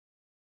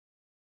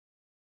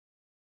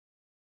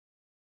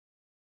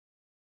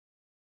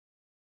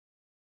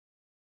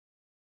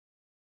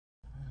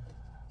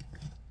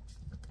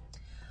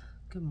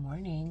Good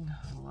morning,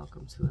 and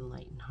welcome to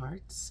Enlightened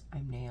Hearts.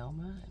 I'm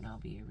Naoma, and I'll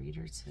be your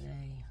reader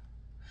today.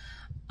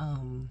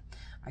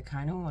 I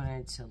kind of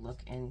wanted to look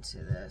into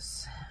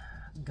this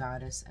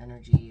goddess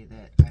energy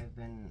that I've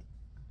been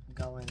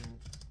going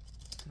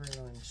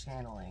through and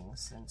channeling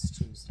since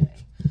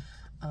Tuesday.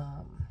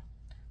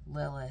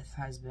 Lilith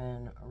has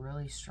been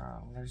really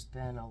strong. There's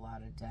been a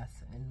lot of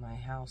death in my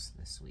house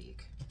this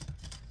week.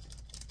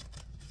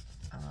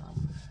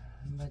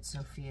 But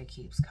Sophia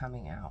keeps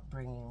coming out,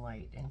 bringing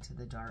light into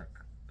the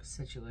dark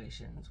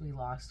situations. We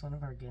lost one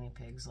of our guinea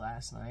pigs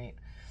last night.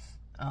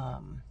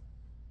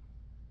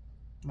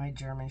 My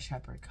German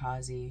Shepherd,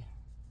 Kazi,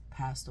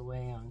 passed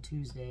away on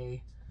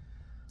Tuesday.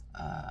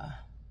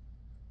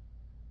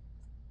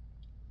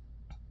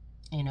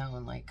 You know,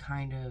 and like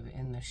kind of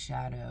in the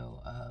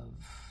shadow of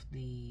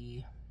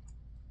the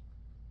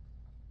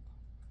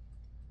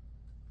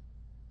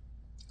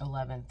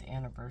 11th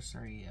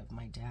anniversary of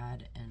my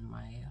dad and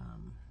my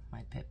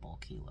my pit bull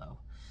Kilo.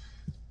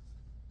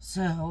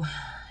 So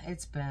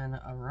it's been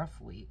a rough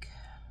week.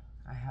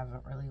 I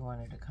haven't really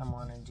wanted to come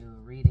on and do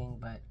a reading,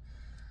 but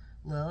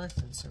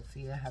Lilith and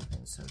Sophia have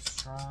been so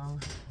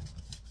strong,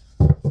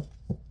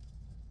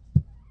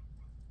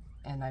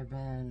 and I've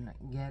been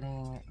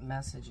getting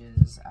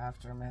messages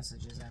after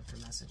messages after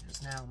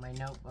messages. Now my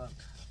notebook,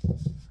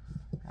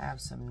 I have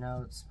some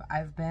notes.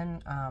 I've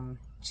been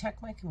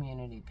check my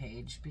community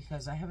page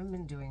because I haven't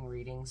been doing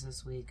readings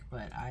this week,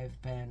 but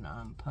I've been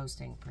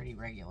posting pretty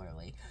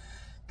regularly.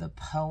 The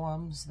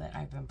poems that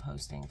I've been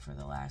posting for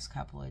the last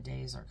couple of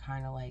days are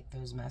kind of like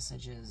those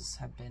messages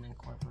have been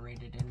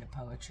incorporated into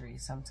poetry.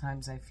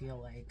 Sometimes I feel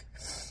like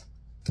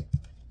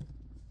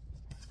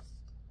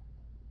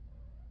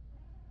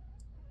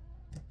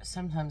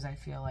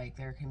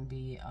there can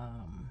be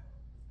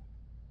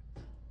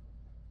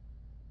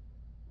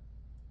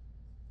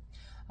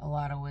a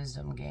lot of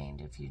wisdom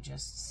gained if you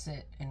just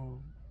sit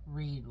and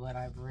read what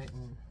I've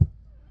written.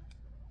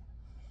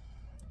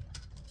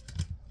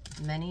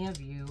 Many of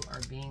you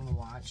are being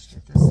watched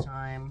at this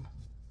time.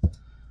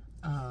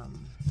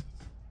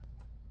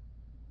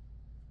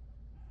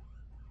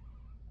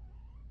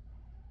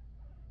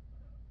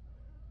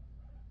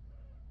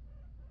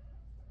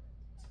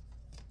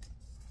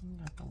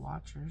 Got the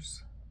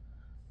Watchers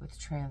with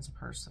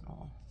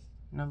transpersonal.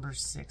 Number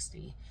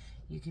 60.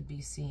 You could be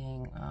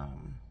seeing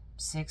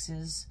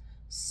sixes,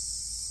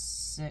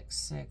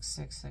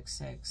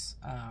 66666.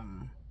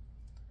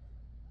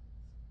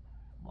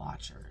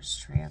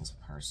 Watchers,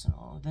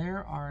 transpersonal.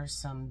 There are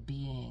some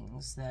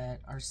beings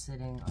that are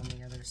sitting on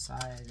the other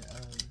side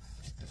of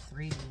the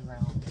 3D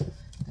realm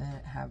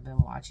that have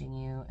been watching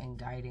you and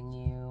guiding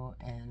you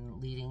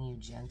and leading you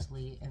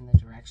gently in the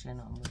direction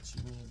on which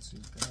you need to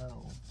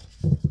go.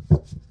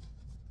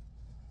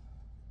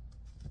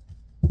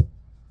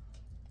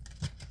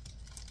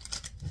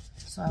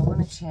 So I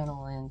want to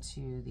channel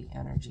into the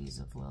energies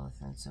of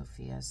Lilith and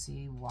Sophia,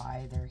 see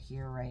why they're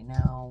here right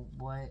now,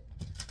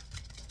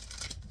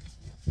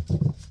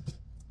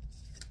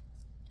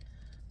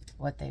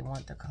 what they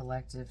want the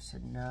collective to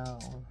know.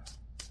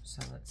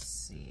 So let's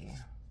see.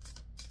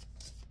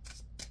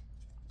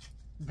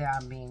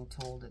 I'm being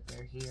told that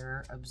they're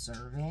here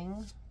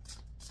observing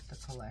the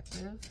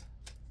collective.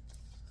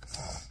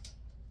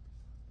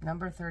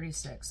 Number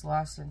 36,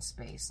 lost in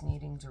space,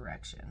 needing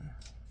direction.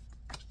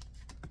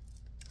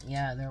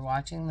 Yeah, they're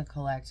watching the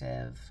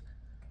collective.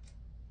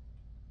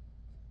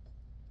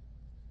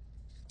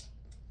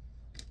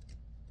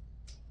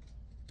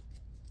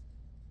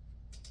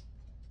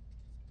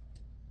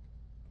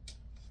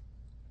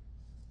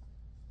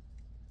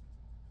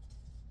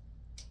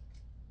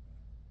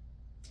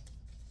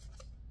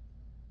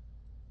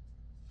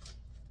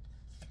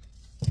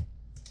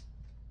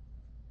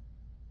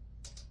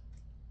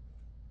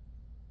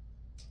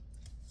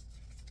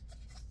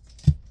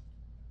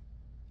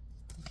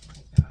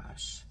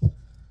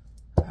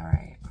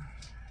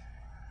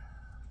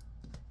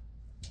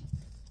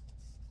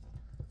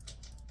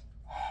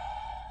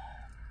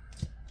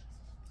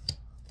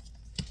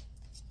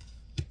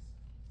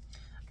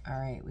 All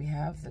right, we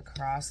have the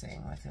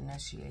crossing with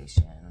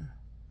initiation.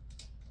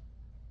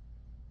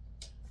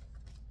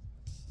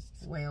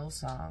 Whale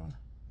song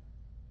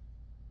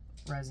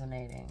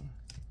resonating.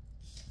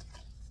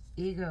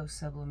 Ego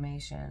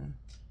sublimation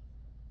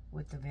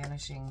with the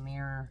vanishing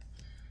mirror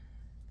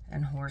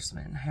and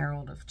horseman,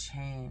 herald of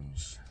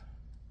change.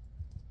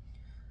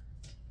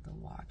 The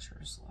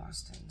Watchers,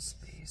 lost in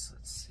space.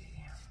 Let's see.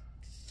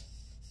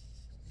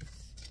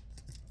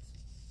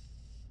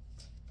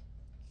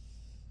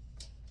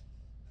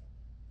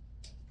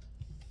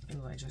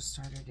 Ooh, I just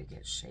started to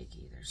get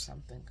shaky. There's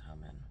something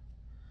coming.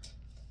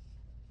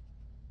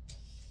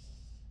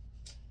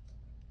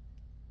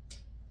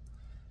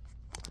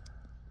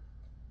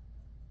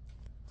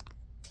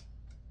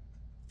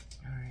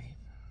 All right.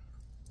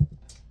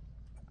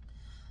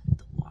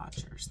 The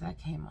Watchers. That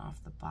came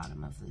off the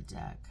bottom of the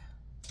deck.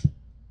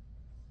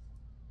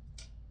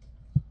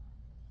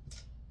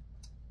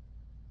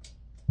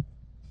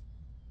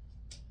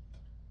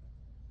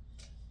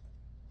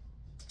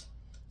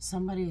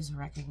 somebody's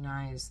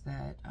recognized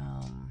that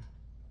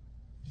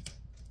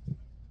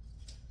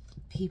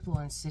people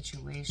and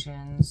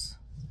situations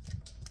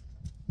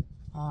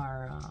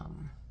are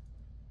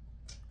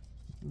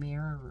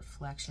mirror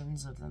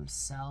reflections of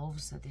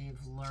themselves, that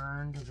they've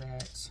learned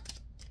that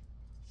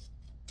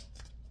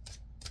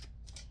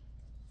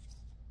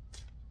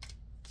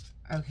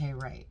okay,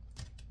 right,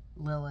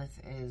 Lilith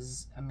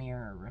is a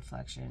mirror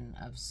reflection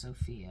of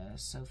Sophia.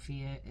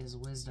 Sophia is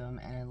wisdom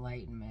and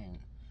enlightenment,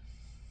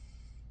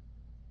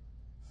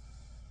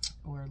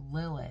 where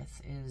Lilith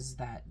is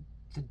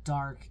the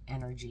dark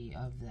energy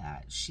of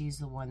that. She's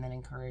the one that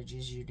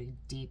encourages you to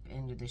deep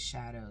into the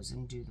shadows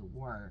and do the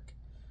work.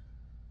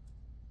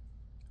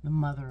 The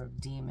mother of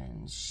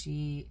demons.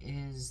 She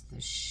is the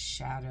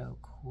shadow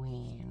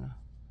queen.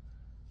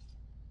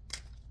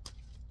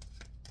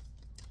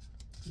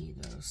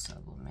 Ego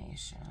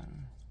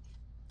sublimation.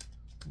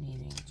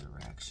 Needing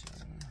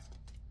direction.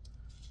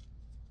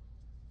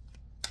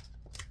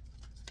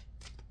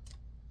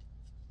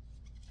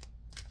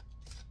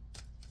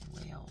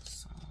 Whale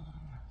song.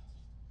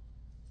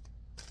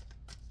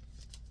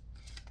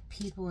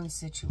 People and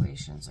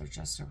situations are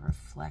just a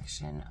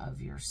reflection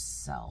of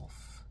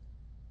yourself.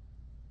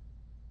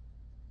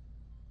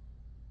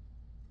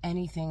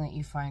 Anything that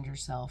you find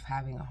yourself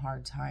having a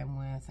hard time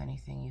with,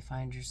 anything you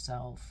find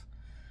yourself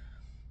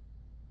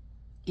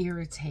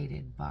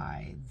irritated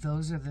by,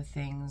 those are the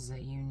things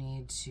that you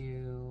need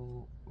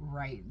to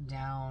write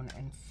down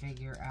and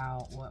figure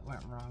out what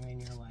went wrong in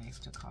your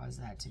life to cause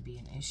that to be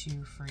an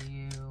issue for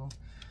you.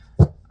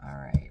 All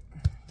right.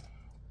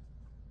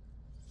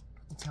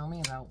 Tell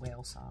me about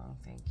Whale Song.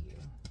 Thank you.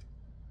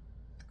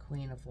 The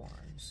Queen of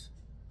Wands.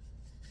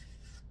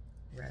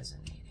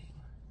 Resonating.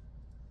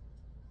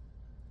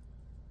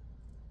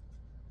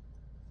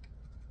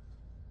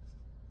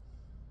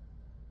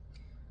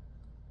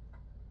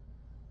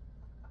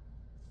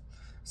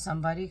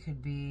 Somebody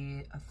could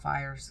be a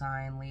fire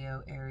sign,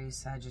 Leo, Aries,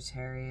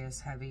 Sagittarius,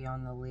 heavy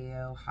on the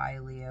Leo, high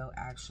Leo,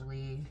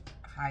 actually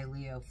high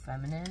Leo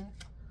feminine.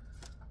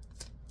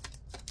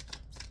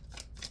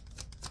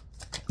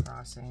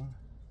 Crossing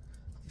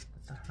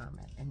with the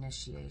Hermit,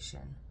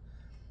 initiation.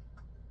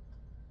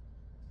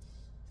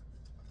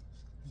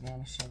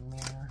 Vanishing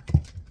mirror.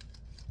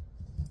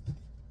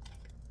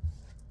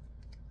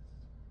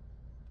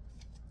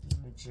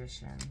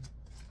 Magician.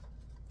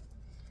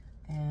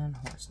 And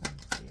Horseman,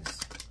 please.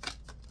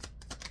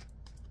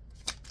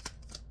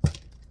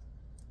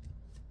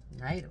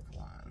 Knight of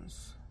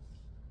Wands.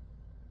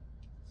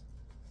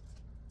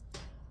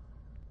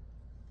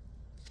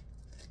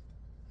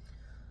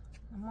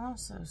 I'm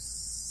also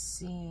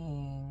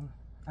seeing,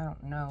 I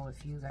don't know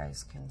if you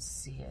guys can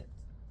see it,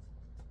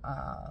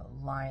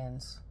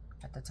 lions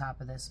at the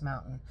top of this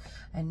mountain.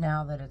 And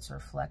now that it's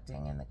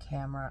reflecting in the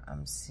camera,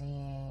 I'm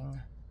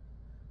seeing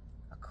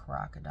a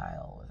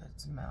crocodile with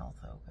its mouth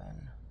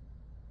open,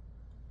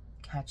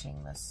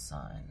 catching the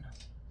sun.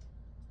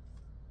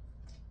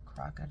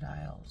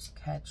 Crocodiles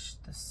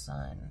catch the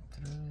sun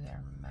through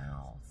their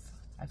mouth.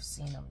 I've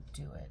seen them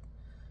do it.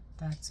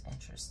 That's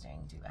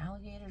interesting. Do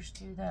alligators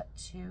do that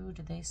too?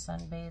 Do they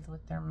sunbathe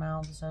with their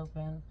mouths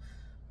open?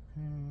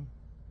 And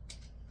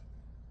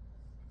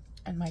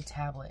my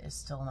tablet is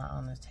still not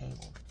on the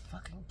table.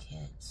 Fucking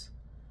kids.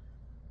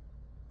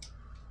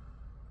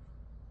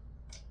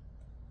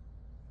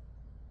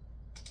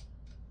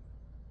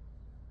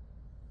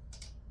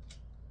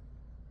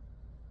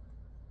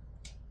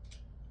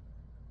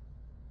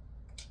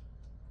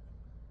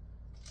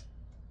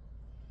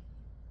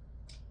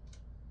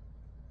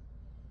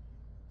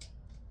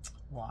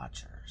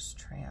 Watchers,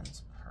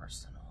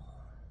 transpersonal.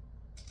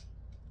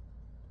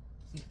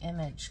 The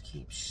image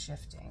keeps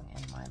shifting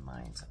in my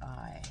mind's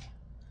eye.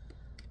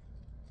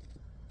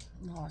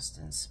 Lost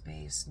in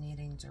space,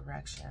 needing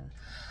direction.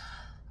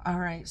 All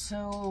right,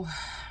 so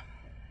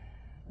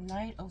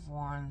Knight of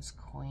Wands,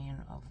 Queen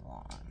of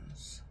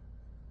Wands.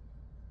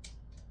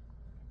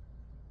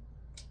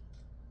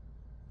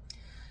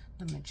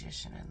 The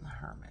Magician and the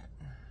Hermit.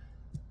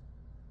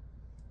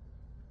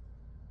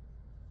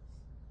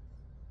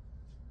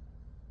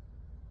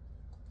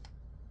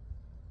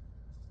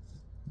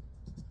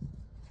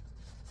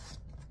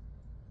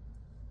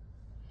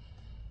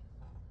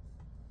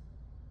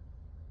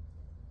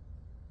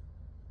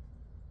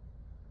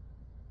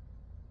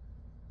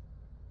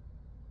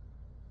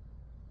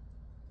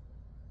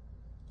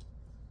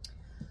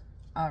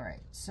 All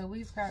right, so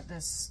we've got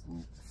this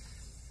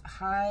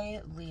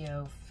high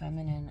Leo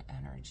feminine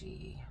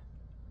energy.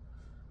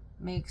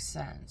 Makes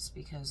sense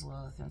because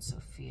Lilith and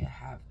Sophia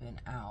have been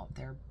out.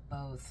 They're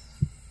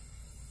both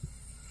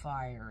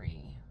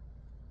fiery.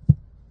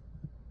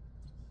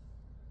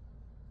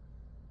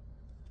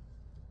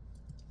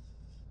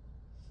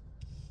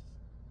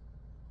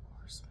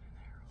 Horseman,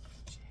 herald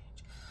of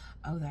change.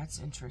 Oh, that's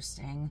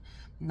interesting.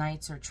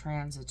 Knights are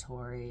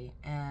transitory,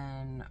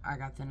 and I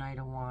got the Knight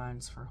of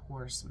Wands for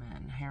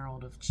Horsemen,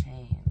 herald of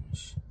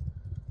change.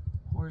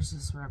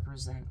 Horses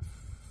represent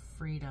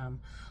freedom.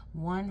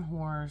 One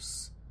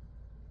horse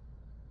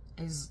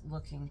is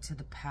looking to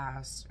the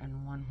past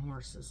and one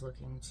horse is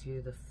looking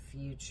to the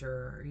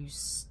future. Are you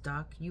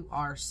stuck? You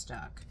are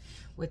stuck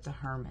with the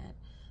Hermit,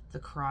 the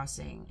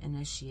crossing,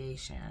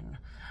 initiation.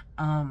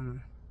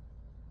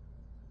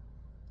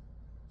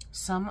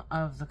 Some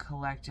of the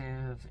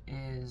collective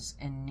is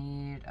in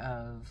need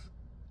of,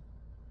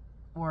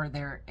 or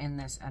they're in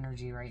this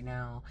energy right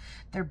now.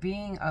 They're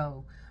being,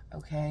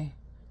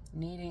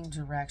 needing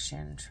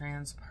direction,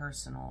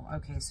 transpersonal.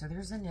 Okay, so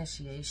there's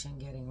initiation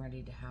getting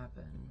ready to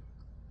happen.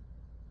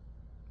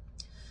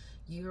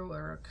 You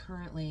are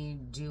currently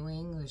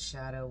doing the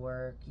shadow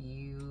work.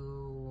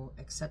 You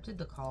accepted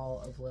the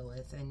call of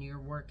Lilith and you're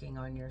working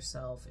on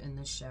yourself in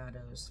the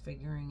shadows,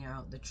 figuring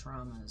out the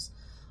traumas,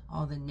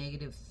 all the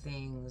negative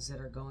things that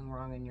are going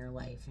wrong in your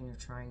life, and you're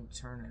trying to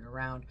turn it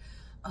around.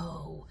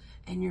 Oh,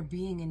 and you're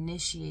being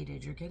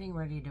initiated. You're getting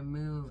ready to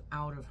move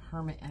out of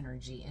Hermit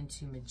energy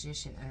into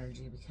Magician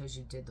energy because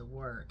you did the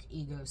work.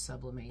 Ego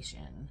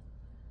sublimation.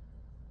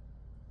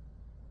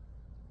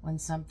 When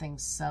something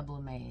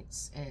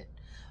sublimates, it,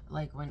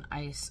 like when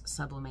ice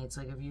sublimates,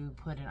 like if you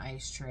put an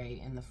ice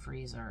tray in the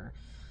freezer,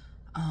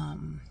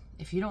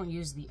 if you don't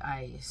use the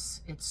ice,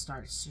 it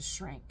starts to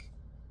shrink.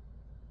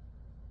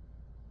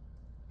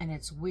 And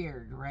it's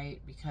weird,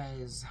 right?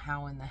 Because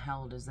how in the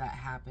hell does that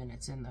happen?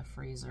 It's in the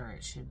freezer.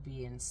 It should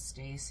be in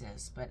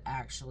stasis, but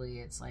actually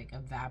it's like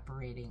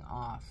evaporating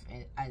off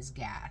as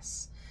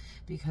gas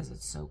because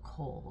it's so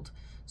cold.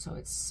 So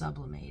it's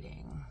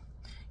sublimating.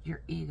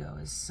 Your ego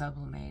is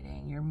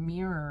sublimating. Your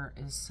mirror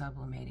is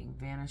sublimating.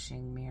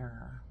 Vanishing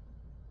mirror.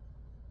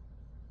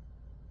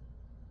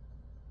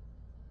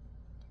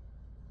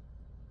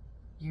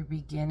 You're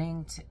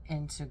beginning to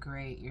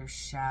integrate your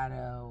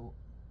shadow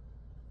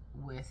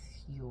with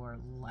your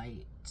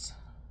light.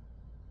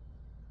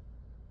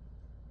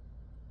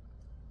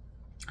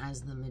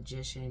 As the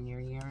Magician,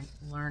 you're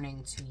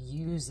learning to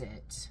use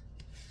it.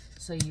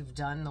 So you've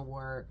done the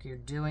work, you're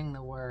doing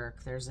the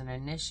work, there's an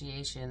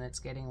initiation that's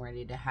getting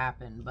ready to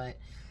happen. But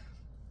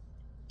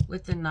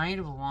with the Knight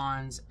of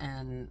Wands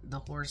and the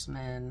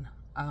Horseman,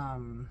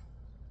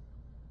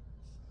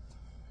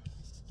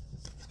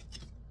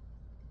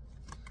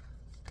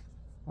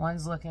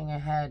 one's looking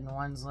ahead and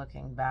one's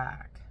looking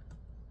back.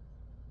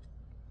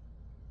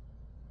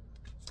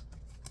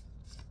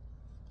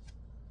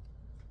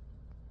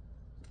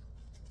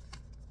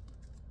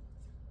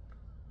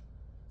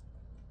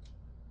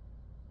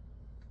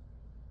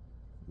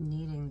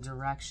 Needing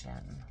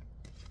direction.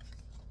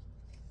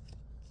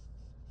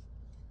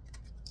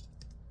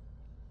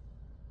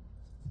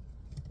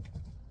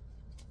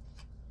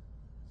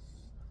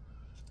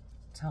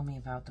 Tell me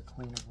about the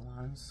Queen of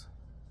Wands.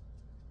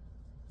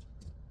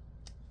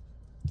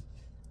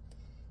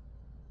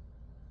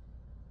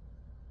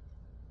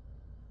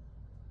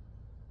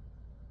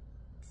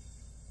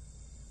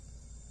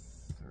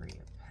 Three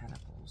of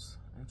Pentacles.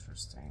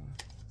 Interesting.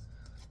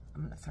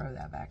 I'm going to throw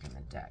that back in the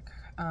deck.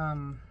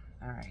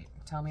 All right,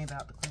 tell me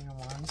about the Queen of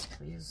Wands,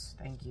 please.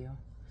 Thank you.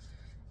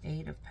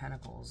 Eight of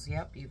Pentacles.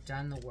 Yep, you've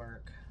done the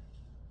work.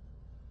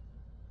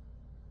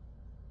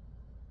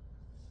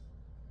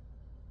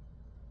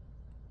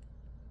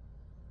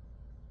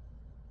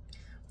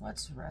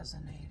 What's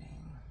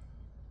resonating?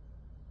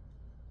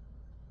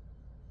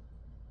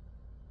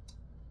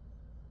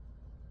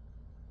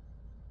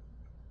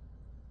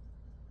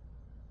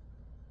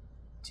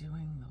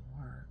 Doing the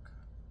work.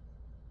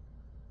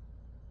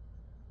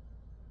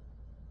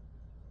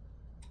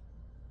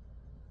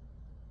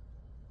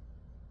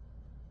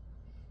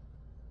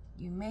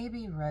 You may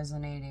be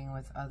resonating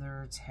with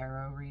other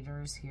tarot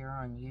readers here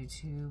on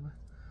YouTube.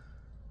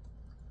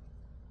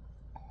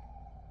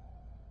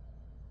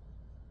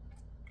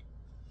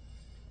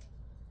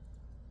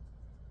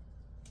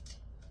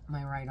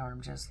 My right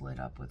arm just lit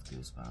up with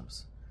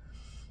goosebumps.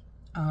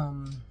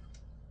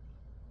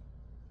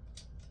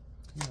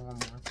 Give me one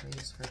more,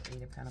 please, for the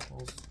Eight of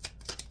Pentacles.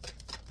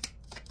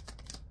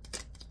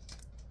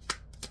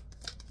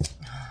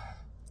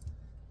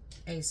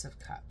 Ace of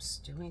Cups.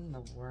 Doing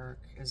the work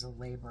is a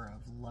labor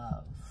of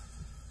love.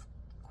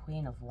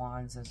 Queen of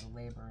Wands is a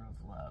labor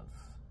of love.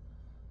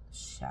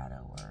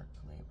 Shadow work,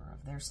 labor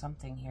of... There's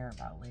something here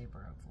about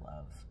labor of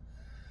love.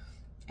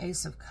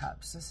 Ace of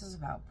Cups. This is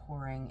about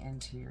pouring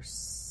into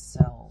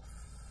yourself.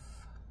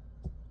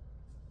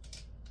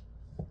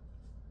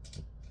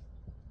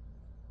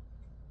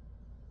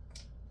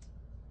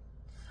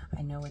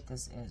 I know what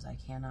this is. I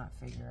cannot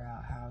figure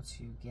out how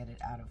to get it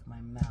out of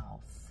my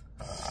mouth.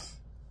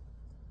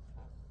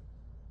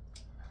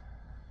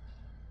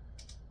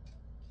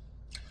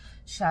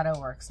 Shadow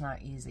work's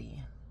not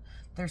easy.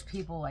 There's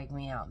people like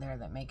me out there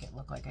that make it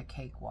look like a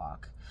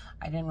cakewalk.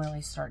 I didn't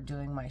really start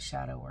doing my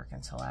shadow work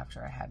until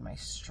after I had my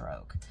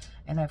stroke.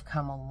 And I've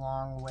come a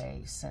long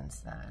way since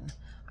then.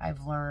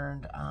 I've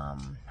learned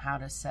how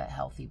to set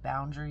healthy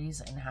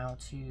boundaries and how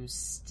to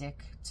stick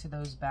to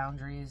those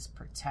boundaries,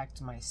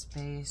 protect my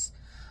space.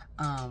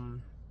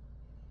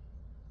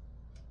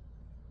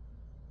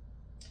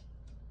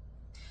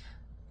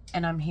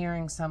 And I'm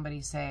hearing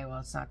somebody say, well,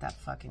 it's not that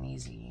fucking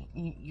easy.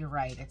 You're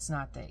right, it's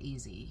not that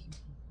easy.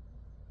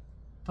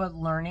 But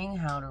learning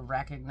how to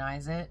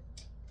recognize it,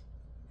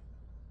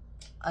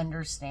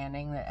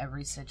 understanding that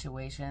every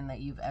situation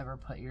that you've ever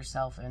put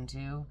yourself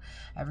into,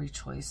 every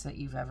choice that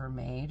you've ever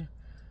made,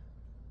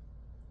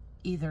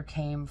 either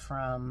came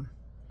from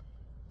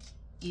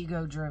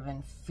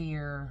ego-driven,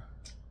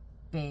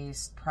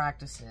 fear-based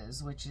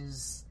practices, which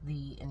is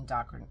the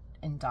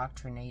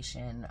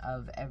indoctrination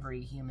of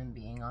every human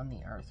being on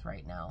the earth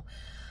right now.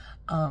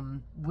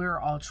 We're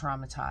all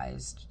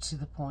traumatized to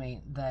the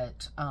point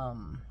that,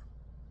 and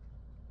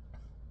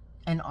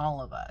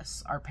all of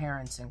us, our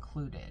parents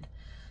included,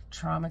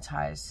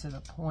 traumatized to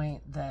the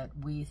point that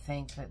we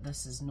think that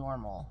this is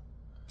normal.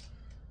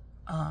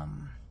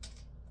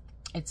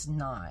 It's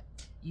not.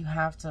 You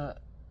have to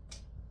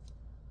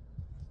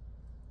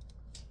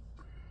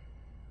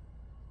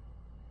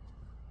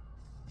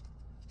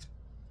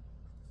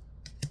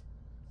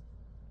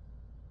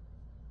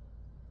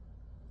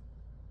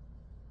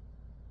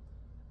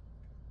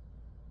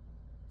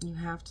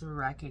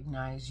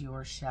recognize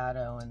your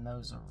shadow and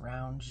those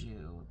around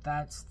you.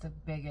 That's the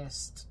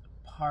biggest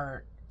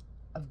part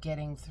of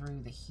getting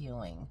through the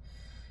healing.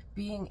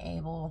 Being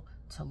able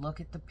to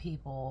look at the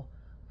people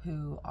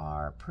who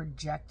are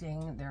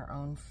projecting their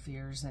own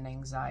fears and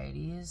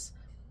anxieties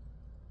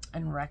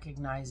and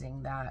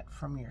recognizing that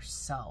from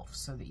yourself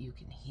so that you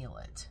can heal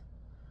it.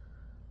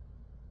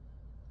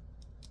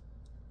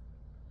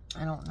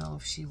 I don't know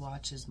if she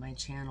watches my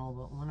channel,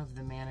 but one of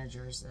the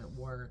managers at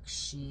work,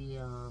 she's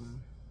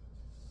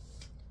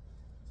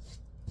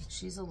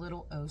a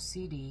little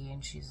OCD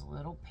and she's a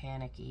little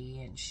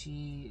panicky, and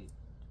she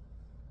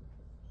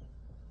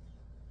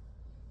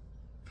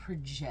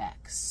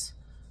projects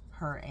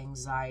her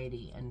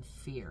anxiety and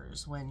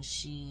fears when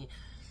she,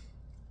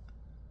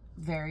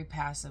 very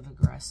passive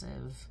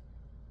aggressive.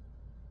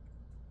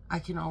 I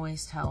can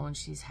always tell when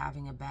she's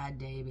having a bad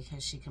day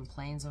because she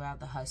complains about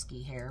the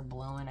husky hair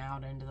blowing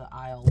out into the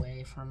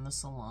aisleway from the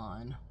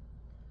salon.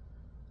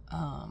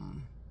 I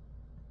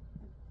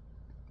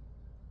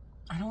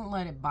don't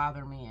let it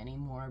bother me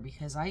anymore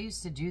because I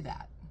used to do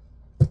that.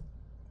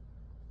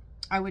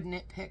 I would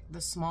nitpick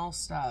the small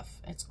stuff.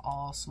 It's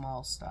all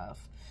small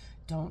stuff.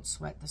 Don't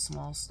sweat the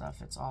small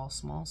stuff. It's all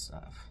small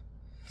stuff.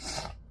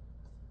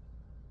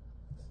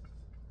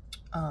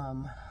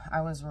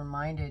 I was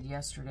reminded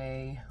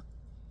yesterday,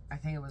 I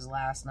think it was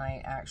last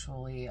night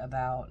actually,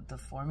 about the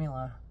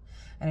formula.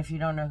 And if you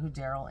don't know who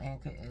Daryl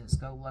Anka is,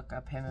 go look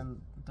up him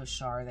and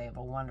Bashar. They have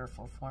a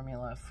wonderful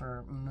formula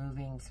for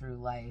moving through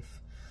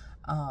life.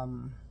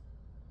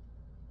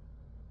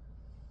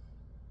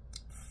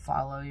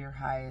 Follow your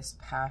highest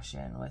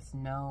passion with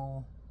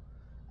no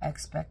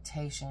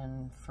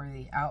expectation for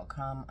the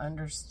outcome,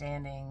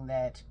 understanding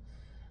that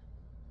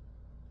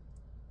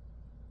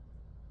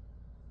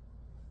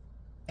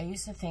I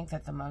used to think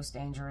that the most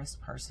dangerous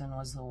person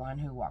was the one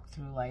who walked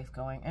through life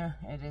going,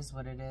 it is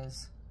what it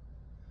is.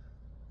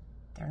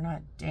 They're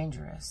not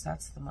dangerous.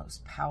 That's the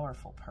most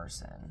powerful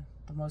person.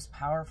 The most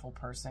powerful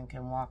person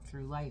can walk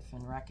through life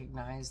and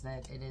recognize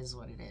that it is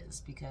what it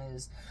is,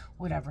 because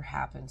whatever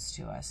happens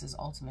to us is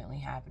ultimately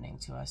happening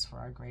to us for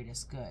our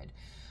greatest good.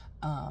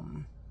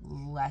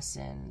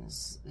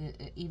 Lessons,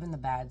 even the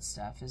bad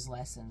stuff is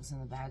lessons,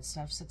 and the bad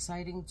stuff's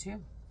exciting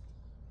too.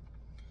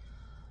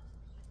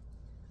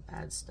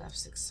 Bad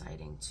stuff's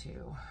exciting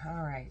too.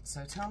 All right,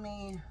 so tell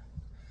me,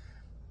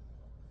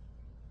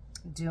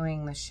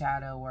 doing the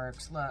shadow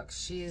works. Look,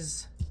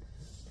 she's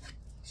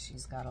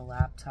got a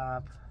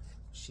laptop.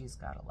 She's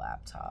got a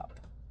laptop.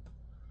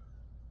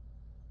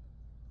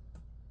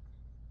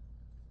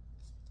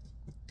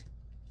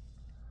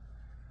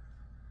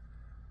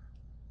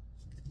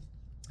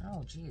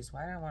 Oh, geez,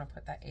 why did I want to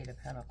put that Eight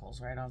of Pentacles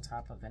right on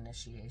top of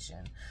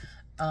initiation?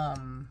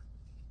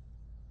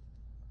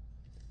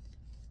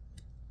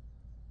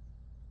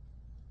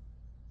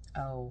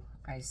 Oh,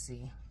 I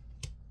see.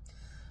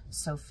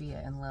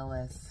 Sophia and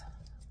Lilith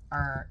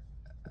are,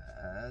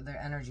 their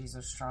energies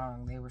are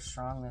strong. They were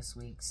strong this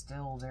week,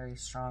 still very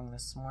strong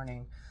this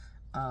morning.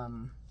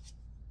 The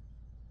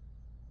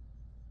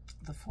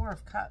Four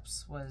of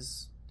Cups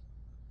was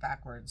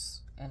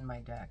backwards in my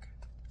deck.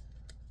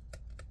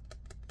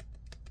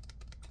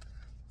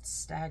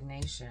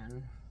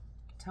 Stagnation.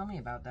 Tell me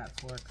about that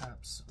Four of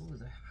Cups. Ooh,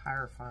 the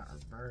Hierophant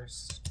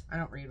reversed. I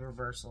don't read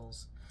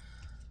reversals.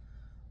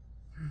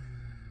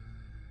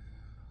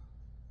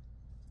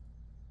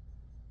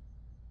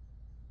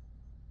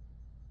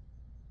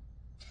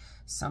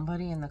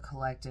 Somebody in the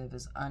collective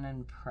is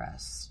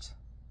unimpressed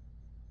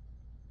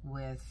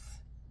with,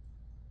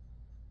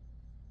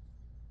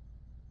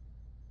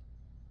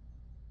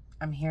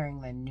 I'm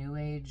hearing the New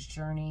Age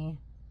journey.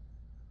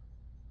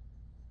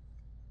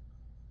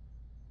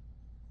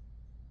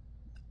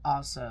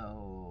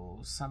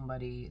 Also,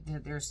 somebody,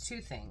 there's two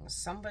things.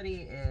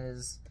 Somebody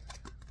is,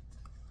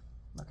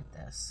 look at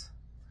this.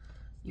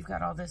 You've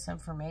got all this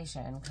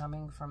information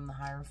coming from the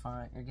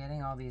Hierophant. You're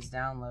getting all these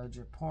downloads.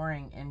 You're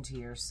pouring into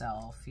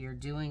yourself. You're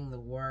doing the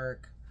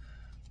work.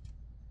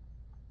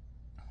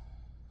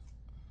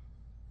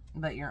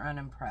 But you're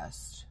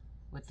unimpressed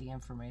with the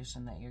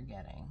information that you're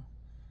getting.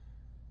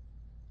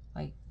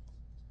 Like,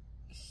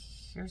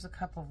 here's a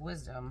cup of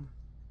wisdom.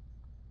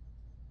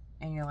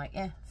 And you're like,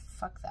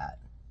 fuck that.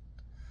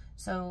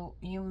 So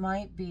you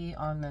might be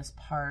on this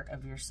part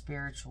of your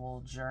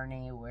spiritual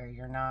journey where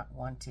you're not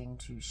wanting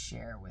to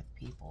share with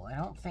people. I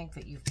don't think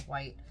that you've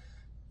quite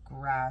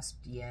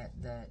grasped yet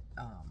that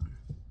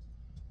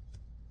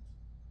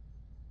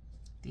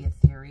the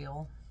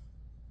ethereal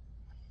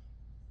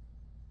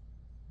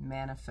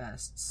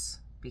manifests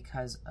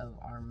because of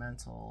our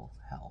mental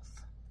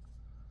health.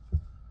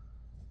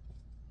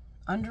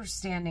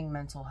 Understanding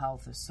mental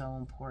health is so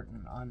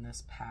important on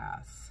this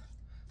path.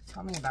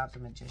 Tell me about the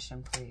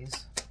Magician,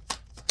 please.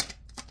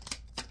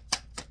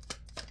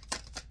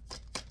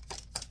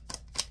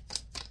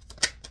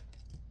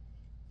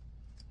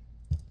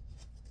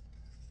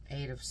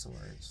 Eight of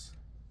Swords.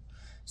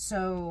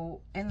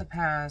 So, in the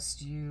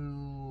past,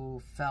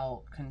 you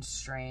felt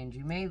constrained.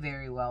 You may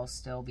very well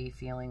still be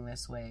feeling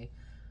this way.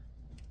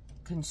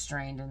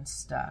 Constrained and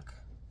stuck.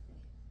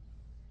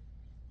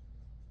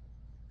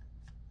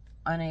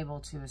 Unable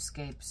to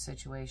escape the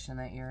situation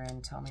that you're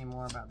in. Tell me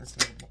more about this.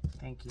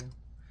 Thank you.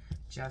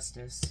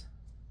 Justice.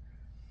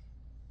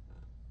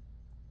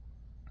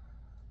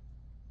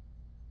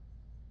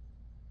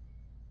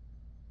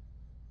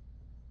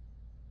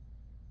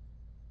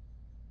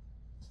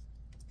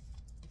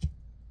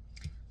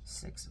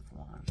 Six of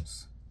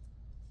Wands.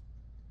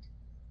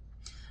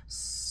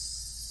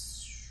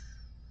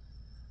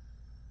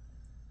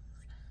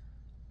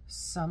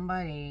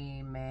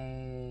 Somebody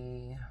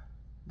may...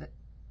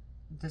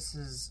 This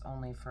is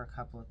only for a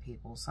couple of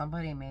people.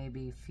 Somebody may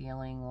be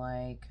feeling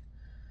like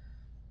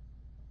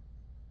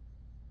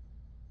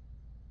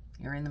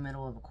you're in the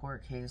middle of a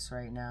court case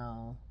right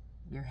now.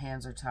 Your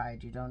hands are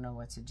tied. You don't know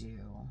what to do.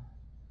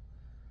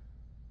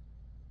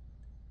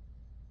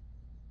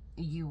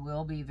 You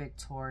will be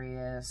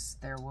victorious.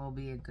 There will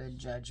be a good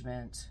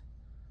judgment.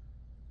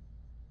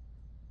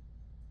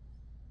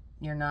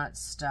 You're not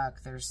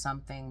stuck. There's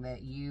something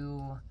that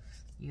you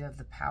have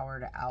the power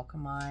to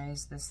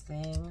alchemize this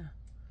thing.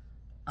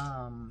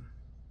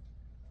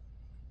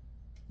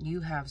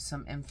 You have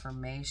some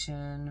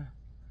information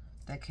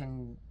that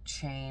can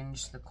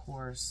change the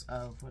course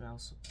of, what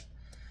else?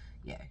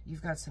 Yeah,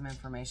 you've got some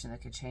information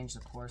that could change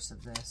the course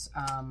of this.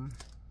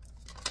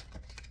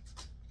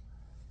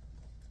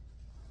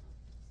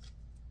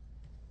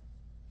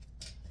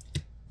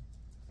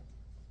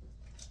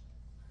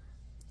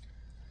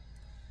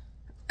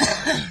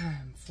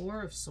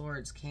 Four of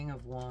Swords, King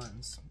of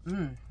Wands.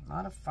 A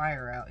lot of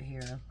fire out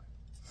here.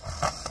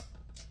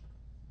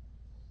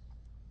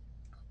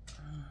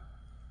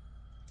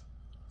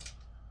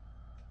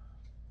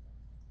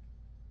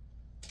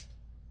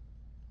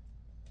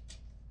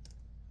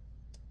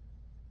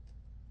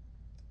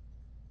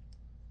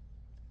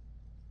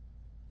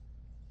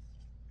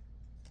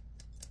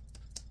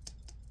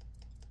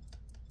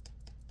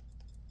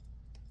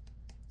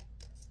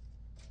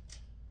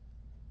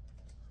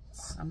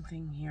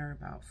 Something here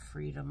about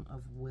freedom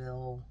of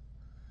will.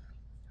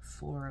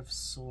 Four of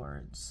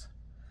Swords.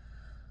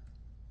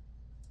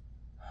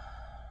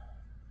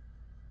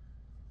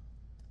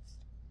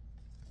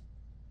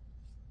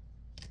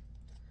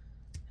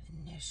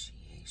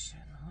 Initiation.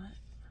 What?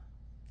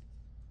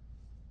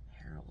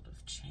 Herald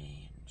of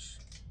change.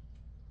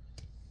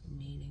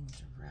 Needing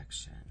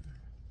direction.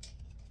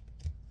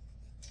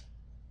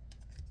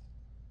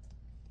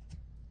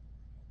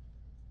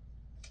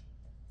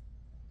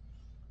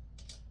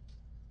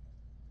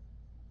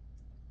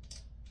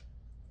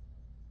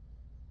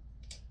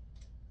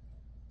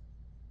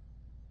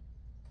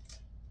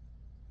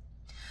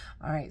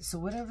 All right, so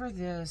whatever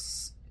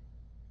this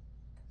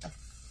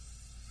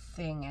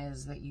thing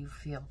is that you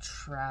feel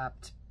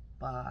trapped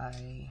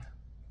by,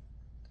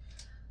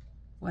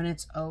 when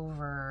it's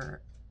over,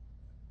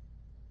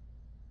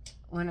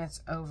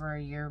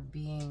 you're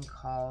being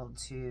called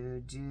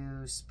to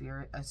do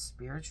a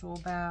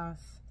spiritual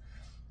bath.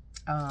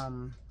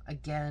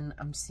 Again,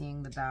 I'm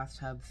seeing the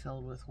bathtub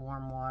filled with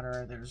warm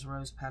water. There's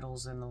rose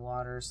petals in the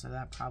water, so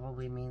that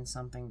probably means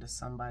something to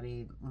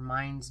somebody.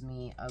 Reminds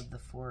me of the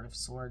Four of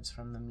Swords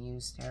from the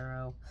Muse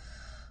Tarot.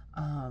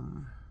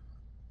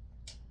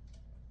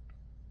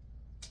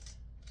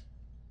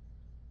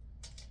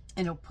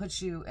 It'll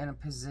put you in a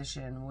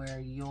position where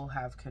you'll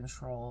have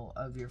control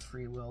of your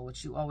free will,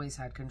 which you always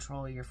had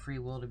control of your free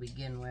will to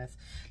begin with.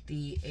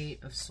 The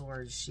Eight of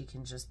Swords, she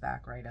can just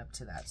back right up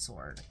to that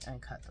sword and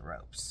cut the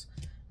ropes.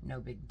 No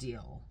big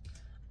deal.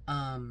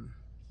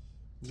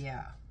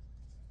 Yeah.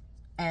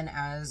 And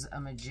as a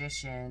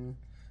magician,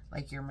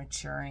 like you're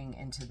maturing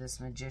into this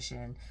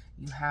magician,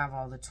 you have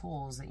all the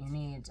tools that you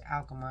need to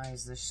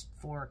alchemize this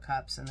Four of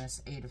Cups and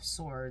this Eight of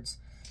Swords.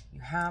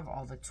 You have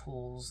all the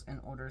tools in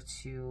order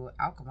to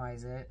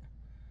alchemize it.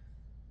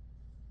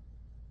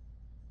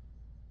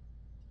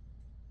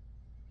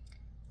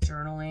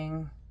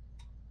 Journaling.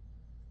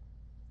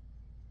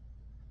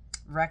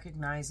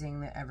 Recognizing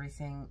that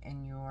everything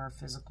in your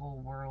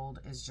physical world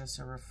is just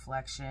a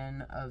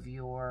reflection of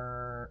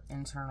your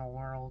internal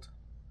world.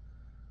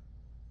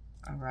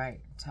 All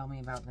right, tell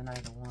me about the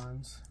Knight of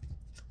Wands.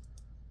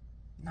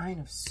 Nine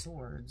of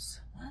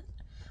Swords. What?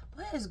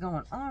 What is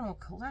going on with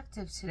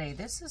collective today?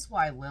 This is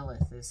why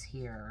Lilith is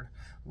here.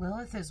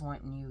 Lilith is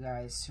wanting you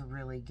guys to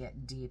really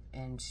get deep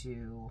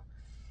into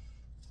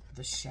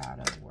the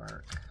shadow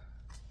work.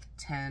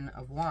 10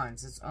 of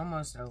Wands. It's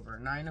almost over.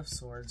 9 of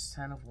Swords,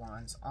 10 of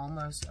Wands.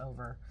 Almost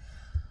over.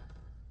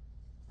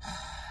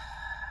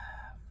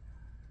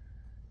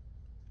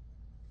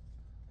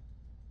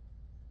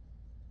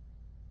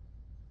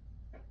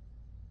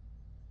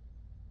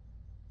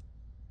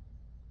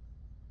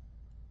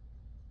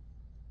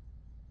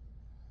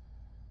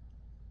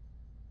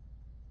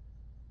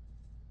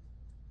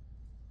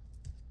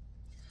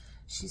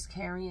 She's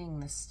carrying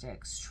the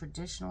sticks.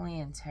 Traditionally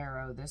in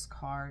tarot, this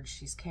card,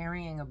 she's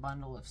carrying a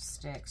bundle of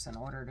sticks in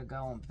order to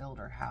go and build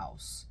her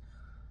house.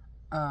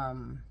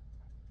 9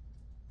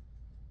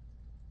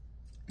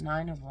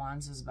 of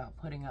Wands is about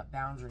putting up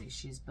boundaries.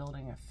 She's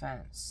building a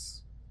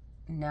fence.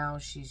 Now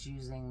she's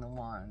using the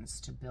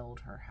wands to build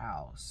her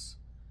house.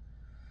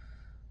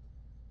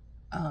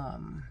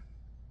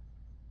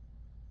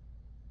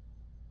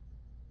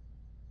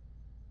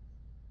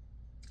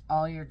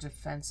 All your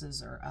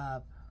defenses are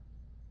up.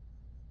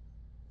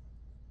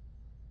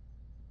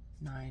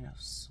 9 of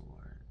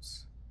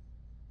Swords.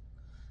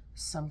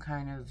 Some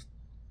kind of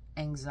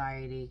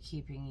anxiety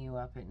keeping you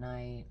up at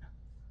night.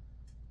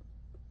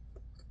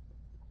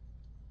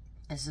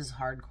 This is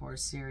hardcore,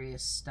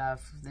 serious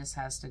stuff. This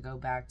has to go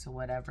back to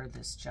whatever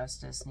this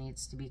justice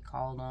needs to be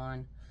called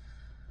on.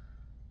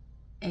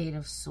 8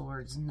 of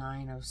Swords,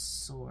 9 of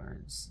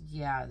Swords.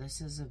 Yeah, this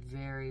is a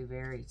very,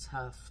 very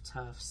tough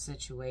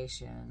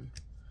situation.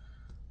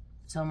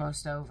 It's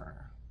almost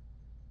over.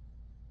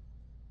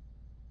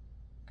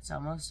 It's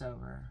almost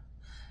over.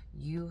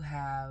 You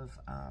have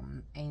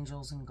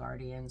angels and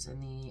guardians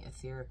in the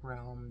etheric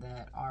realm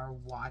that are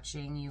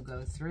watching you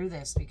go through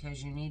this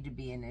because you need to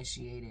be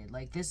initiated.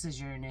 Like, this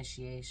is your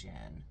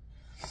initiation.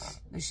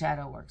 The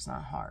shadow work's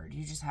not hard.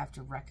 You just have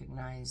to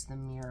recognize the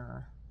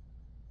mirror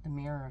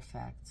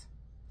effect.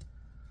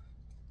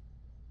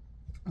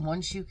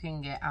 Once you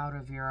can get out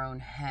of your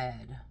own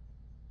head,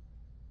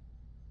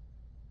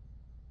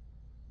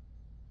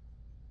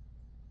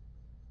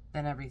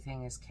 then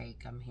everything is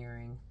cake, I'm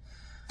hearing.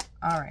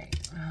 All right,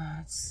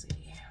 let's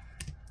see.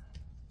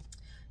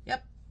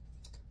 Yep,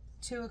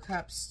 2 of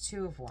Cups,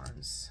 2 of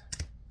Wands.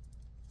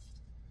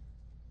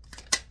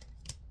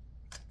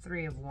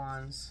 3 of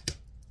Wands.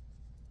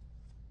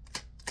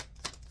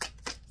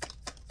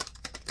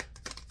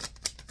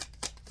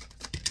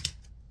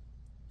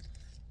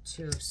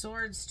 Two of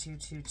Swords,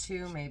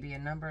 222, maybe a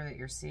number that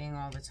you're seeing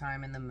all the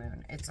time in the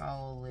moon. It's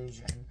all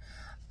illusion.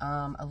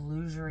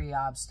 Illusory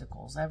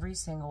obstacles. Every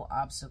single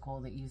obstacle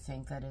that you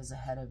think that is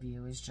ahead of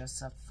you is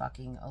just a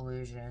fucking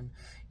illusion.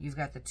 You've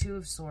got the 2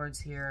 of Swords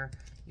here.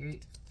 Your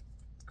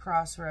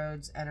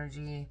crossroads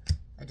energy.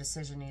 A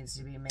decision needs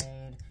to be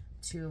made.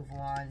 2 of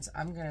Wands.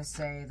 I'm going to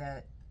say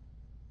that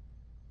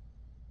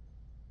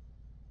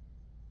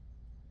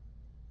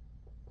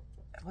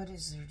what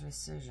is your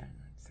decision?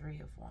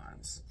 3 of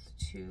Wands.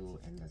 The 2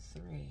 and the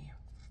 3.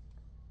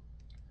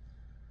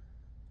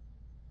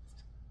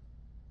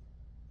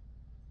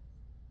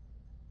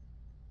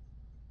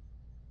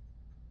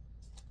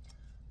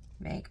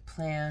 Make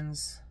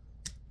plans.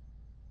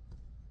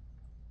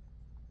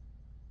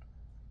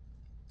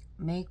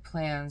 Make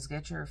plans.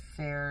 Get your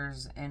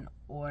affairs in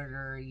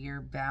order.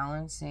 You're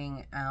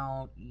balancing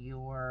out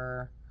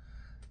your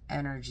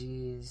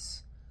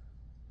energies.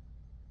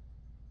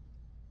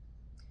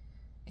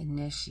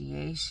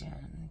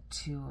 Initiation.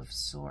 2 of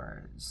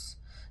Swords.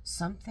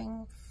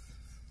 Something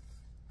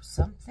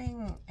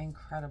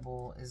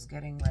incredible is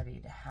getting ready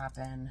to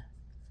happen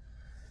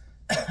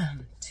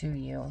to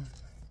you.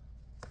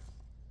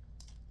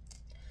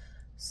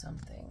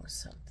 Something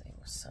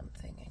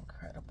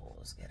incredible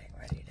is getting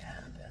ready to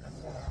happen.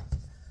 I'm going to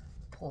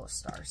pull a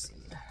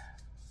starseed.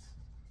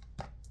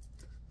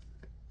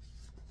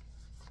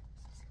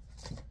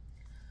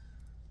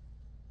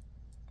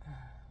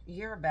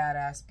 You're a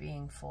badass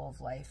being full of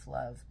life,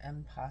 love,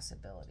 and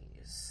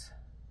possibilities.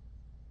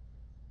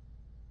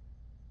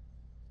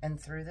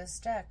 And through this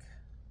deck,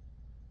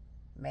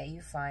 may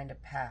you find a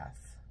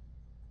path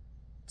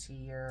to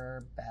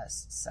your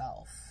best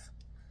self.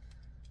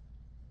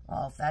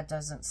 Well, if that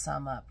doesn't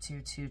sum up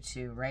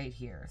 222 right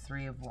here,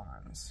 3 of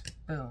Wands.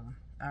 Boom.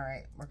 All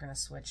right, we're going to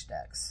switch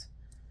decks.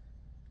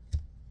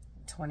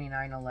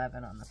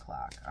 29:11 on the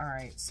clock. All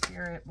right,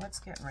 Spirit, what's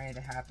getting ready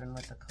to happen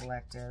with the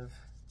collective?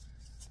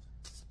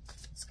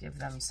 Let's give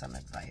them some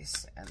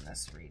advice in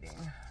this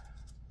reading.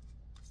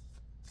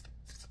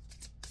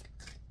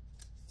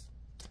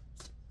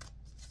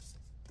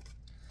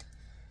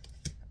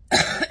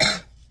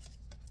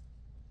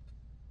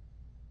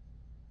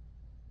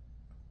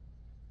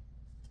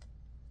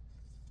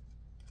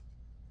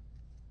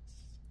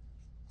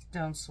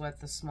 Don't sweat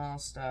the small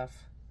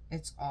stuff.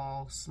 It's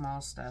all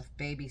small stuff.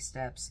 Baby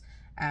steps,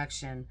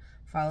 action.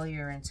 Follow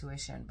your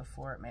intuition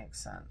before it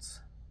makes sense.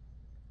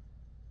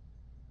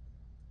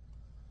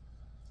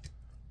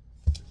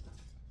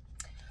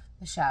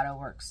 The shadow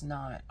work's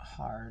not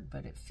hard,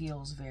 but it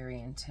feels very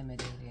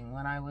intimidating.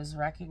 When I was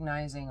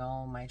recognizing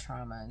all my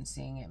trauma and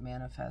seeing it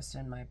manifest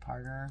in my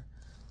partner,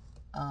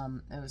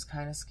 it was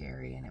kind of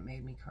scary and it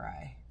made me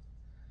cry.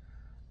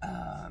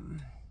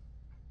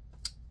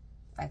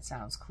 That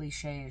sounds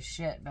cliche as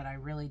shit, but I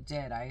really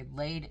did. I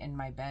laid in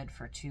my bed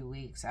for 2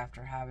 weeks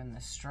after having the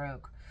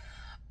stroke.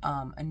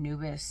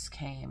 Anubis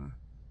came.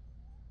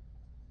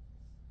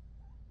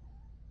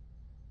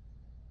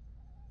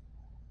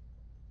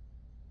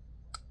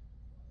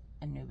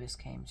 Anubis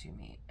came to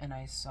me, and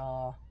I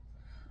saw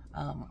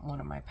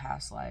one of my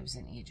past lives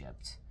in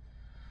Egypt.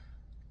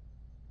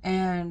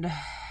 And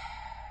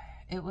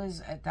it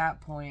was at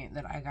that point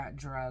that I got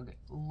drugged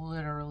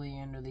literally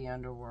into the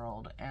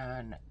underworld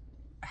and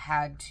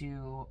had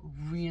to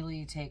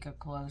really take a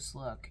close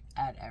look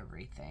at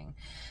everything.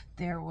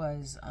 There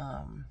was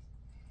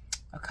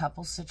a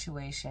couple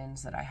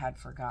situations that I had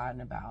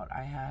forgotten about.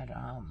 I had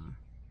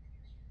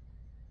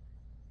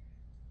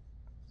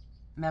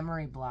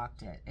memory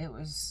blocked it. It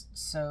was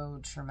so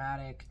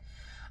traumatic.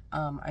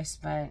 I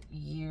spent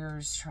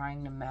years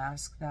trying to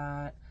mask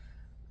that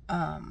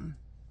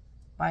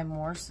by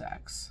more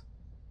sex,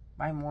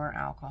 by more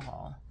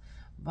alcohol,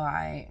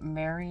 by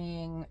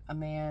marrying a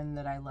man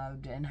that I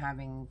loved and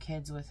having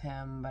kids with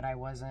him, but I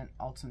wasn't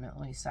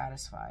ultimately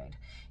satisfied.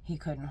 He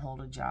couldn't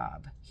hold a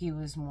job. He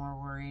was more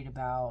worried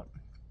about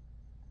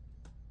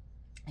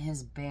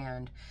his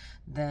band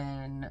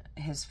than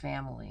his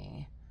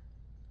family.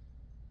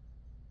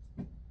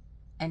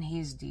 And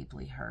he's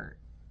deeply hurt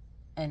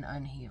and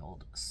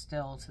unhealed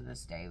still to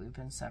this day. We've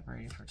been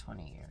separated for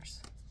 20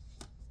 years.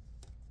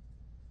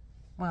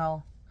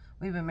 Well,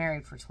 we've been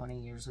married for 20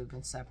 years. We've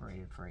been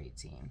separated for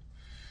 18.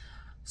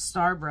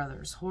 Star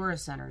Brothers,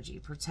 Horus energy,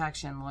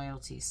 protection,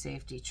 loyalty,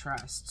 safety,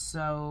 trust.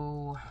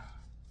 So,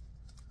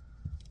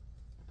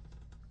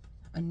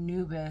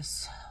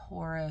 Anubis,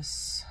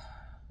 Horus,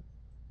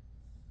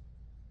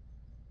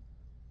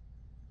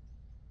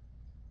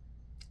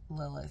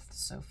 Lilith,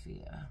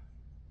 Sophia.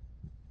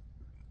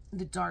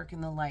 The dark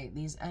and the light.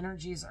 These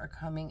energies are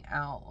coming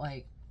out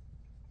like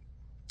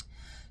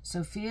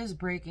Sophia's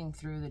breaking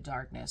through the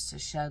darkness to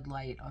shed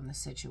light on the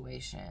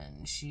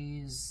situation.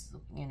 She's,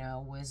 you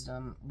know,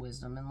 wisdom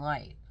and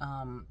light.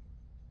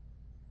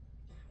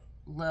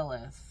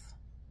 Lilith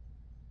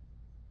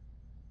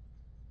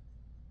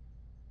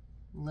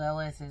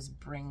is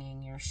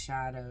bringing your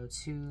shadow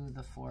to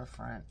the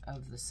forefront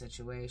of the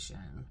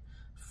situation.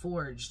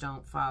 Forge,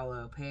 don't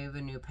follow. Pave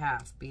a new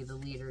path. Be the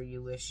leader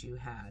you wish you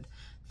had.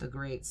 The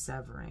great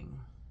severing.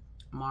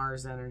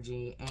 Mars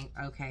energy.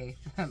 Okay,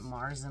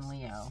 Mars and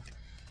Leo.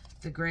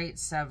 The great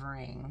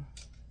severing.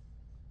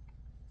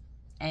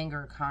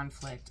 Anger,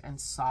 conflict, and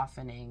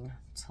softening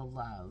to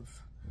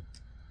love.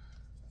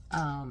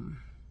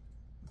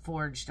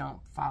 Forge, don't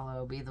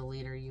follow. Be the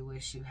leader you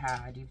wish you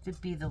had. You have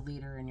to be the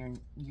leader in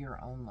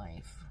your own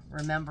life.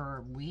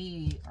 Remember,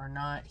 we are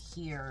not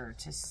here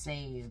to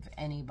save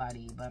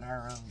anybody but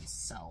our own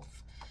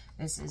self.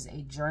 This is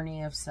a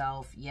journey of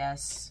self.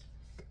 Yes,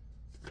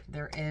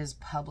 there is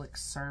public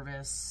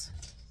service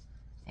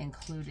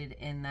included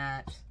in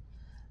that,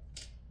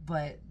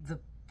 but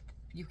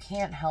you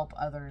can't help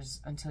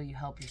others until you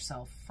help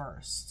yourself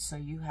first. So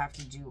you have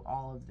to do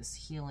all of this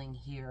healing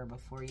here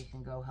before you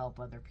can go help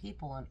other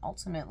people. And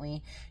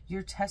ultimately,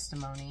 your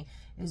testimony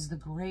is the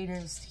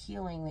greatest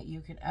healing that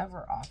you could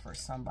ever offer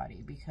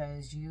somebody,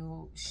 because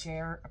you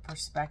share a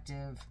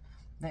perspective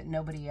that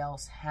nobody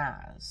else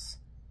has.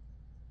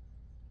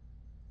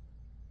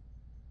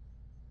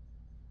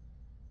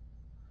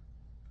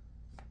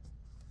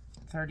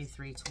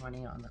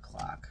 $33:20 on the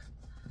clock.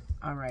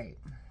 All right.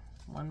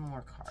 One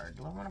more card.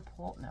 Do I want to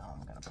pull? No,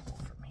 I'm going to pull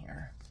from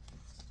here.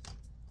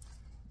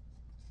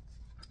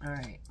 All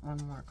right. One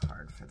more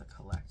card for the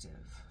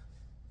collective.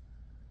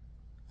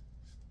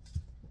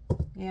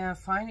 Yeah,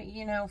 find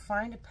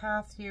a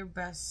path to your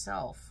best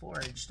self.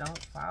 Forge,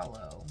 don't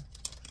follow.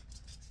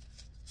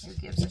 Who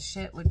gives a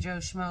shit what Joe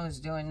Schmo is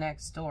doing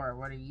next door?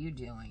 What are you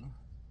doing?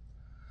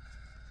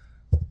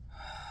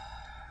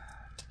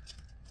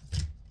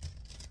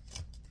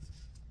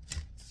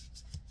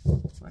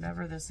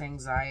 Whatever this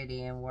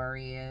anxiety and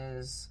worry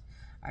is,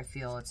 I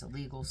feel it's a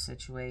legal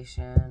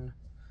situation.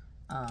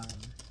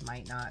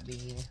 Might not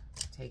be.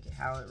 Take it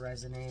how it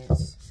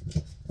resonates.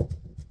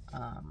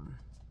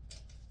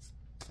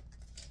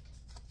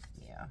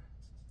 Yeah.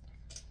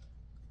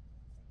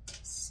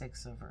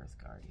 6 of Earth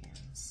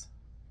Guardians.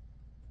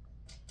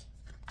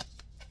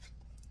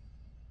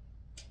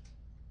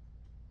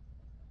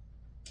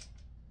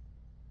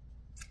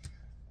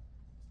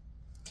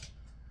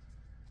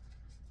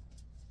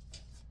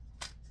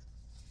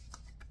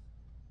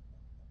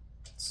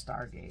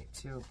 Stargate,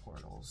 2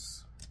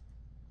 portals.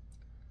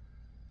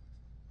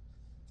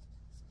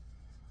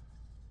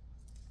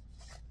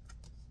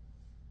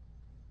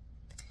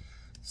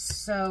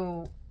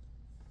 So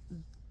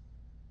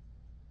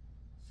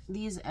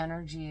these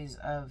energies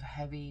of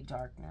heavy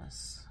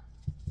darkness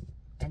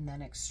and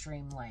then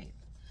extreme light,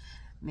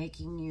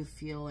 making you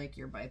feel like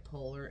you're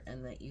bipolar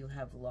and that you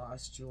have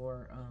lost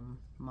your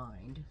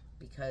mind.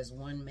 because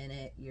 1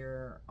 minute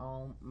you're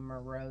all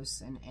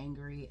morose and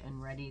angry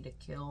and ready to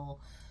kill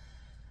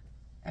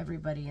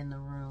everybody in the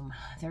room.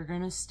 They're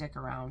going to stick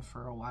around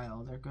for a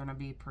while. They're going to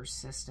be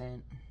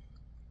persistent.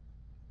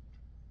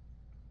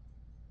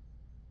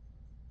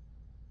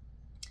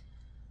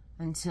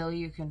 Until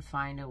you can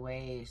find a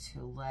way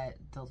to let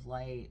the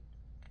light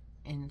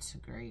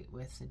integrate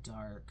with the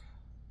dark.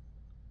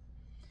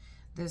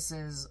 This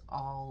is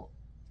all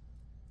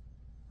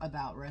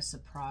about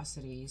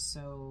reciprocity,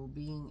 so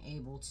being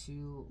able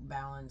to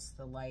balance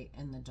the light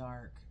and the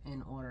dark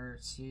in order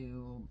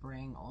to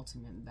bring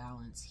ultimate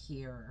balance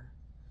here.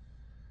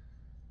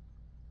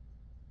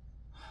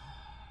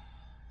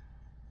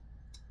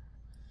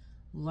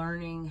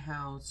 Learning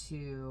how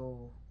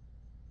to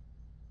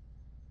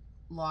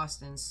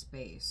Lost in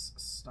Space,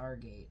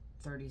 Stargate,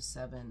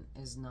 37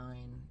 is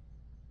 9.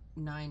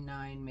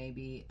 9 may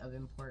be of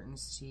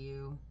importance to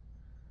you.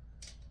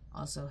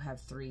 Also have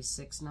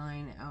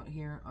 369 out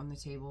here on the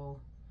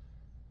table.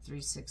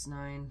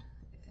 369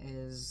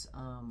 is,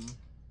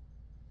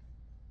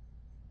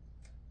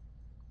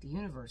 the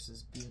universe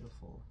is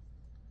beautiful.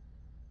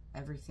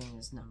 Everything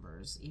is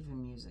numbers.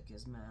 Even music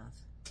is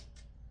math.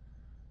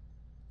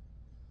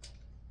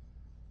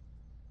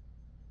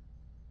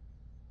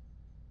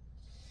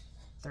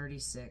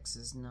 $36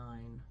 is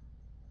 9.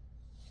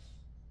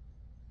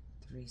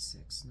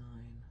 369.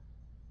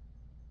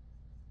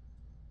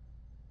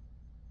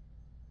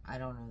 I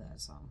don't know that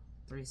song.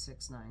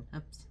 369.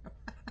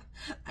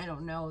 I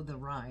don't know the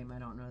rhyme. I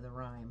don't know the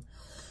rhyme.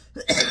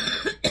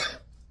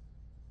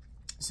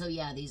 So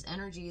yeah, these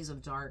energies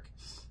of dark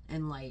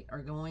and light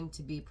are going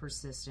to be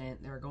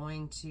persistent. They're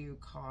going to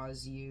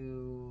cause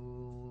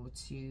you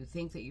to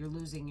think that you're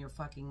losing your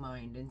fucking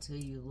mind until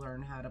you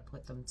learn how to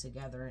put them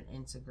together and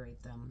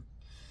integrate them.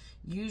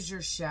 Use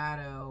your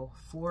shadow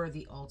for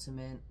the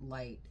ultimate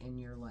light in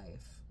your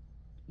life.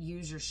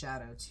 Use your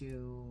shadow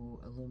to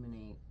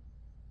illuminate.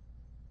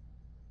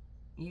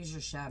 Use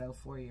your shadow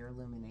for your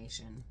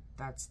illumination.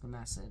 That's the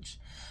message.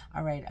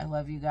 All right, I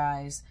love you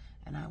guys,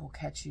 and I will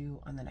catch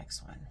you on the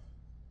next one.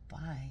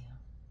 Bye.